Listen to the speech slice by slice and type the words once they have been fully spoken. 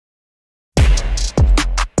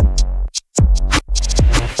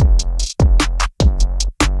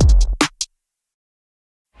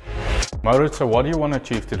Mauritz, so what do you want to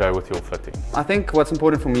achieve today with your fitting? I think what's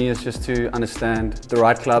important for me is just to understand the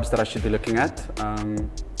right clubs that I should be looking at.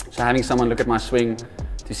 So having someone look at my swing,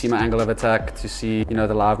 to see my angle of attack, to see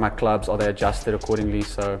the lie of my clubs, are they adjusted accordingly?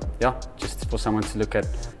 So yeah, just for someone to look at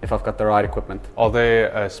if I've got the right equipment. Are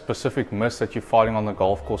there a specific miss that you're fighting on the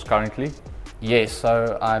golf course currently? Yes,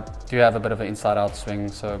 so I do have a bit of an inside-out swing,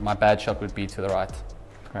 so my bad shot would be to the right.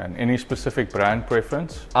 And any specific brand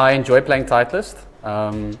preference? I enjoy playing Titleist,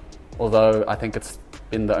 although I think it's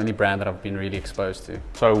been the only brand that I've been really exposed to.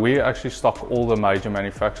 So we actually stock all the major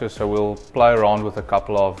manufacturers, so we'll play around with a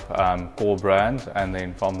couple of core brands and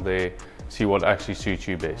then from there see what actually suits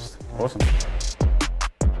you best. Awesome.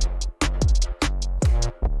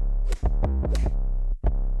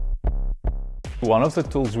 One of the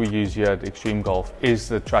tools we use here at Extreme Golf is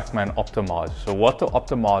the TrackMan Optimizer. So what the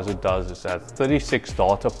optimizer does is that 36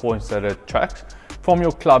 data points that it tracks from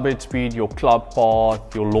your club head speed, your club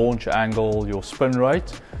path, your launch angle, your spin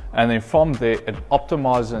rate, and then from there it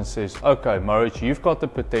optimizes and says, okay Mauritz, you've got the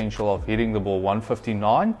potential of hitting the ball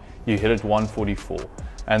 159, you hit it 144.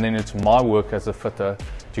 And then it's my work as a fitter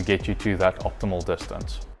to get you to that optimal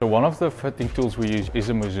distance. So one of the fitting tools we use is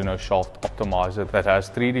a Mizuno shaft optimizer that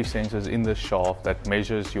has 3D sensors in the shaft that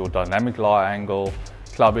measures your dynamic lie angle,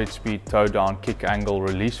 club head speed, toe down, kick angle,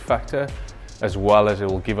 release factor, as well as it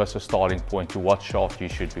will give us a starting point to what shaft you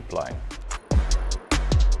should be playing.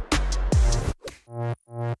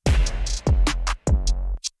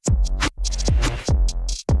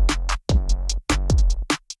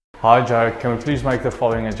 Hi Joe, can we please make the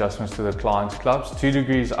following adjustments to the client's clubs? 2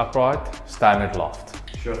 degrees upright, standard loft.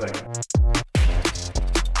 Sure thing.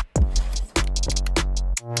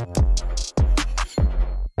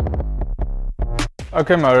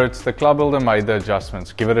 Okay Mauritz, the club builder made the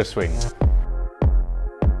adjustments. Give it a swing.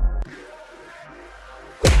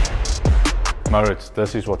 Mauritz,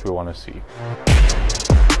 this is what we want to see.